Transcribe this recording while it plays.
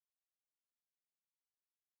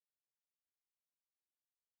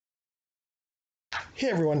Hey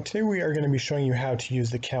everyone, today we are going to be showing you how to use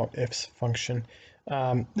the COUNTIFS function.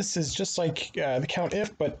 This is just like the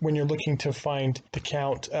COUNTIF, but when you're looking to find the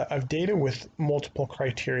count of data with multiple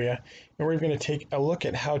criteria. And we're going to take a look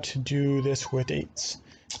at how to do this with dates.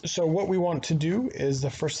 So what we want to do is the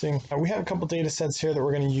first thing, we have a couple data sets here that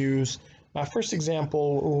we're going to use. First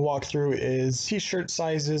example we'll walk through is t-shirt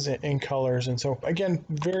sizes and colors. And so again,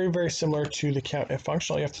 very similar to the COUNTIF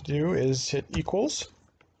function. All you have to do is hit equals.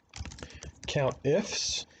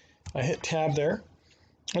 COUNTIFs. I hit tab there.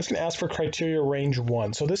 I'm just going to ask for criteria range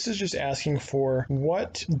 1. So this is just asking for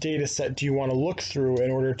what data set do you want to look through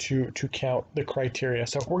in order to count the criteria.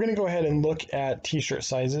 So we're going to go ahead and look at t-shirt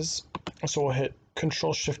sizes. So we'll hit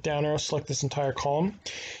Control Shift down arrow, select this entire column.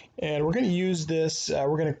 And we're going to use this,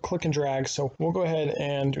 we're going to click and drag. So we'll go ahead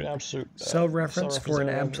and do an absolute cell reference for an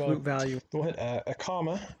absolute value. We'll hit a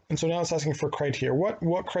comma. And so now it's asking for criteria.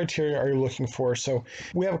 What criteria are you looking for? So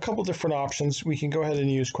we have a couple different options. We can go ahead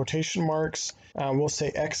and use quotation marks. We'll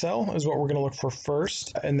say XL is what we're going to look for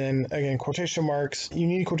first. And then again, quotation marks. You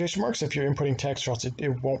need quotation marks if you're inputting text, or else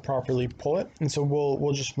it won't properly pull it. And so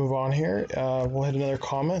we'll just move on here. We'll hit another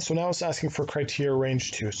comma. So now it's asking for criteria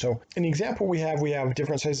range 2. So in the example we have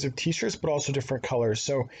different sizes of t-shirts, but also different colors.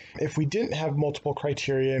 So if we didn't have multiple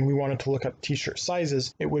criteria and we wanted to look up t-shirt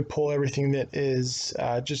sizes, it would pull everything that is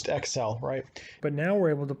just XL, right? But now we're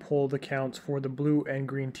able to pull the counts for the blue and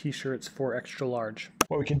green t-shirts for extra large.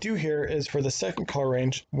 What we can do here is for the second color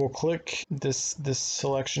range, we'll click this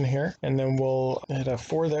selection here, and then we'll hit a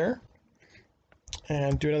 4 there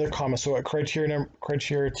and do another comma. So at criteria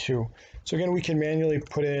 2. So again, we can manually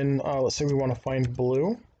put in, let's say we want to find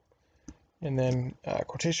blue, and then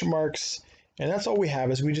quotation marks. And that's all we have,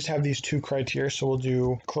 is we just have these 2 criteria. So we'll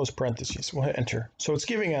do close parentheses. We'll hit enter. So it's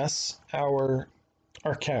giving us our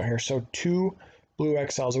count here. So 2 blue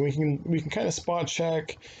XLs, and we can kind of spot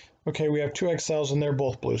check. Okay, we have 2 XLs and they're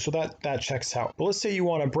both blue, so that checks out. But let's say you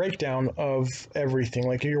want a breakdown of everything,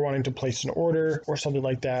 like if you're wanting to place an order or something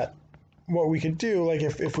like that. What we could do, like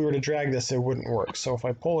if we were to drag this, it wouldn't work. So if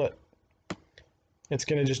I pull it, it's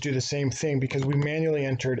going to just do the same thing because we manually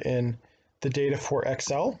entered in the data for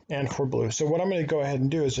XL and for blue. So what I'm going to go ahead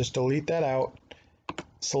and do is just delete that out,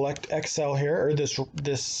 select XL here, or this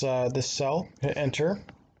cell, hit enter,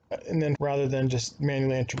 and then rather than just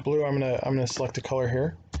manually enter blue, I'm gonna select a color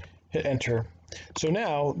here, hit enter. So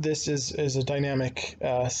now this is a dynamic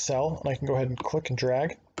cell, and I can go ahead and click and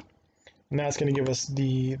drag, and that's going to give us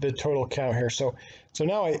the total count here. So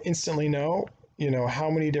now I instantly know how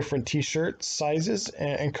many different t-shirt sizes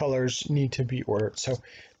and colors need to be ordered. So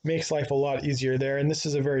makes life a lot easier there. And this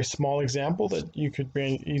is a very small example that you could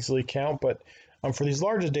easily count, but for these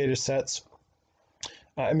larger data sets,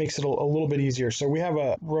 it makes it a little bit easier. So we have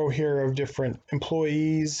a row here of different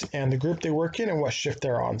employees and the group they work in and what shift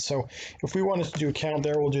they're on. So if we wanted to do a count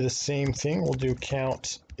there, we'll do the same thing. We'll do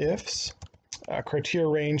COUNTIFs. Criteria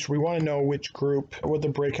range, we want to know which group, what the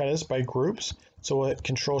breakout is by groups. So we'll hit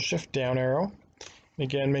Control Shift down arrow. And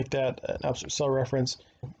again, make that an absolute cell reference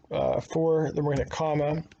 4, then we're going to hit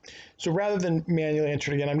comma. So rather than manually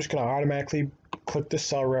enter it again, I'm just going to automatically click the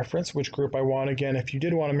cell reference, which group I want. Again, if you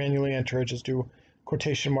did want to manually enter it, just do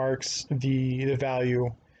quotation marks, the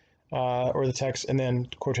value, or the text, and then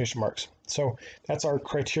quotation marks. So that's our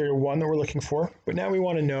criteria 1 that we're looking for. But now we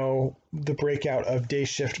want to know the breakout of day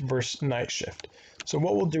shift versus night shift. So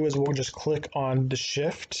what we'll do is we'll just click on the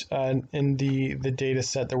shift in the data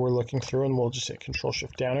set that we're looking through, and we'll just hit Control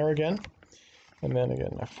Shift down arrow again, and then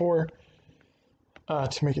again F4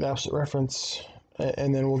 to make an absolute reference,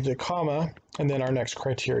 and then we'll do comma, and then our next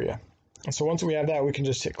criteria. And so once we have that, we can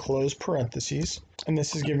just hit close parentheses, and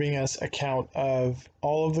this is giving us a count of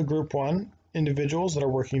all of the group 1 individuals that are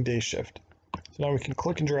working day shift. So now we can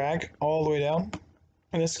click and drag all the way down,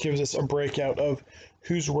 and this gives us a breakout of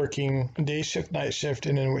who's working day shift, night shift,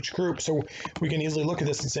 and in which group. So we can easily look at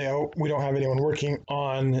this and say, oh, we don't have anyone working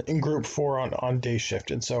in group 4 on day shift.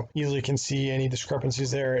 And so easily can see any discrepancies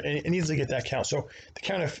there and easily get that count. So the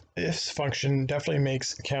COUNTIFs function definitely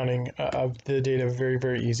makes counting of the data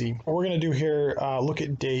very easy. What we're going to do here, look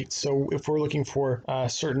at dates. So if we're looking for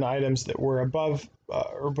certain items that were above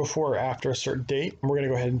or before or after a certain date, we're going to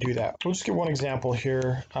go ahead and do that. We'll just get one example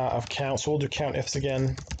here of count. So we'll do COUNTIFs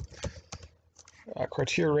again.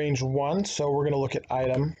 Criteria range 1, so we're going to look at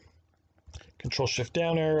item, Control Shift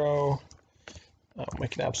down arrow,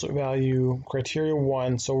 make an absolute value, criteria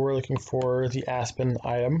 1, so we're looking for the Aspen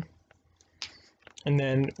item, and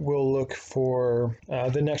then we'll look for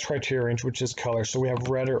the next criteria range, which is color. So we have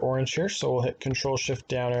red or orange here, so we'll hit Control Shift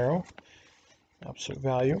down arrow, absolute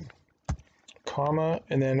value, comma,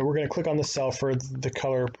 and then we're going to click on the cell for the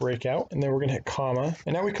color breakout, and then we're going to hit comma,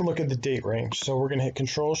 and now we can look at the date range. So we're going to hit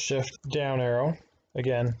Control Shift down arrow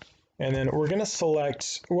again, and then we're going to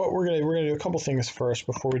select what we're going to do a couple things first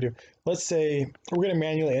before we do. Let's say we're going to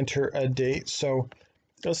manually enter a date. So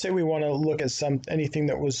let's say we want to look at anything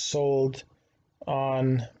that was sold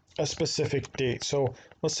on a specific date. So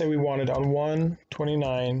let's say we wanted on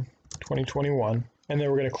 1/29/2021. And then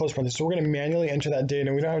we're going to close parentheses. So we're going to manually enter that date,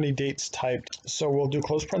 and we don't have any dates typed. So we'll do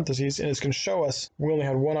close parentheses, and it's going to show us we only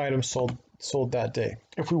had one item sold that day.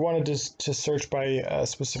 If we wanted to search by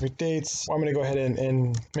specific dates, I'm going to go ahead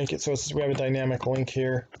and make it so we have a dynamic link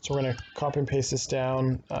here. So we're going to copy and paste this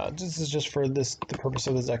down. This is just for the purpose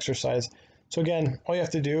of this exercise. So again, all you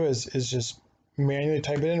have to do is just manually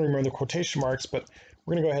type it in. Remember the quotation marks, but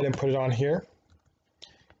we're going to go ahead and put it on here.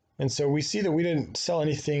 And so we see that we didn't sell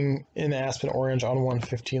anything in the aspen orange on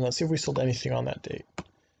 1/15. Let's see if we sold anything on that date.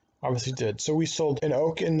 Obviously did. So we sold an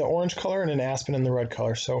oak in the orange color and an aspen in the red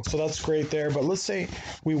color. So that's great there. But let's say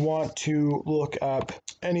we want to look up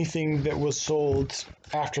anything that was sold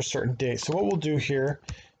after a certain date. So what we'll do here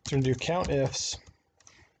is we're going to do COUNTIFS,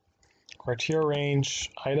 criteria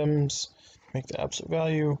range, items, make the absolute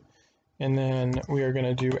value. And then we are going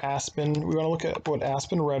to do aspen. We want to look at what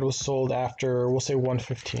aspen red was sold after, we'll say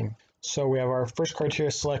 1/15. So we have our first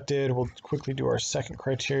criteria selected. We'll quickly do our second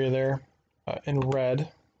criteria there. In red,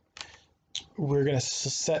 we're going to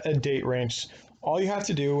set a date range. All you have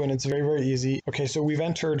to do, and it's very, very easy. Okay, so we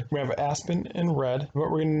have aspen in red.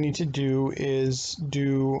 What we're going to need to do is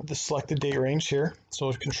select the date range here.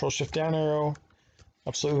 So Control Shift down arrow,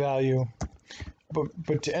 absolute value.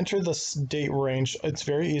 But to enter this date range, it's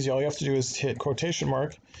very easy. All you have to do is hit quotation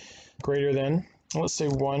mark greater than, let's say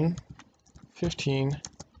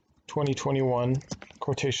 1/15/2021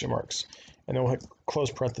 quotation marks, and then we'll hit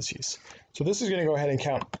close parentheses. So this is going to go ahead and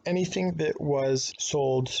count anything that was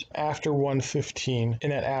sold after 1/15 in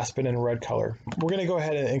that aspen and red color. We're going to go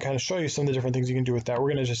ahead and kind of show you some of the different things you can do with that. We're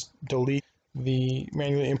going to just delete the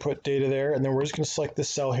manually input data there, and then we're just going to select this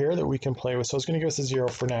cell here that we can play with. So it's going to give us a 0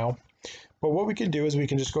 for now. But what we can do is we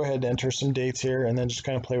can just go ahead and enter some dates here and then just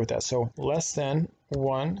kind of play with that. So less than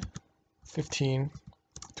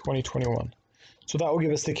 1/15/2021. So that will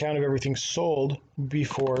give us the count of everything sold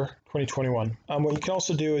before 2021. What you can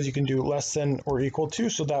also do is you can do less than or equal to,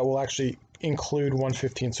 so that will actually include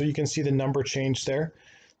 1/15. So you can see the number change there.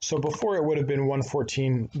 So before it would have been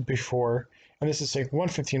 1/14 before, and this is saying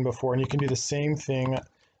 1/15 before, and you can do the same thing.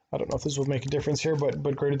 I don't know if this will make a difference here, but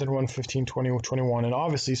greater than 1/15/2021. And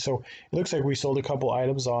obviously, so it looks like we sold a couple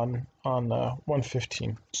items on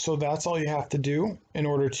 1/15. So that's all you have to do in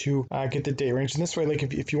order to get the date range. And this way, like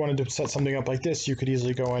if you wanted to set something up like this, you could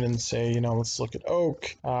easily go in and say, let's look at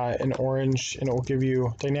oak and orange, and it will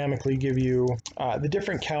dynamically give you the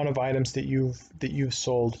different count of items that you've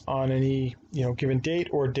sold on any given date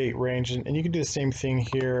or date range. And you can do the same thing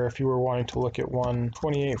here if you were wanting to look at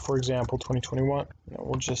 1/28, for example, 2021.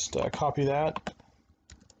 We'll just copy that,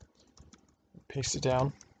 paste it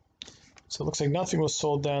down. So it looks like nothing was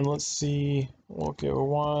sold then. Let's see, we'll go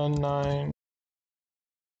 1/9,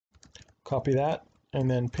 copy that, and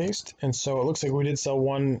then paste. And so it looks like we did sell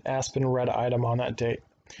one aspen red item on that date.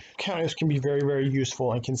 COUNTIFS can be very, very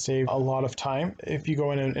useful and can save a lot of time if you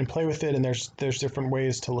go in and play with it, and there's different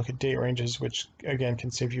ways to look at date ranges, which again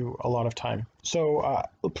can save you a lot of time. So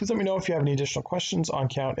please let me know if you have any additional questions on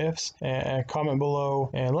COUNTIFS, and comment below,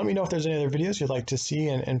 and let me know if there's any other videos you'd like to see,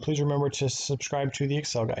 and please remember to subscribe to the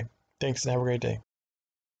Excel Guy. Thanks and have a great day.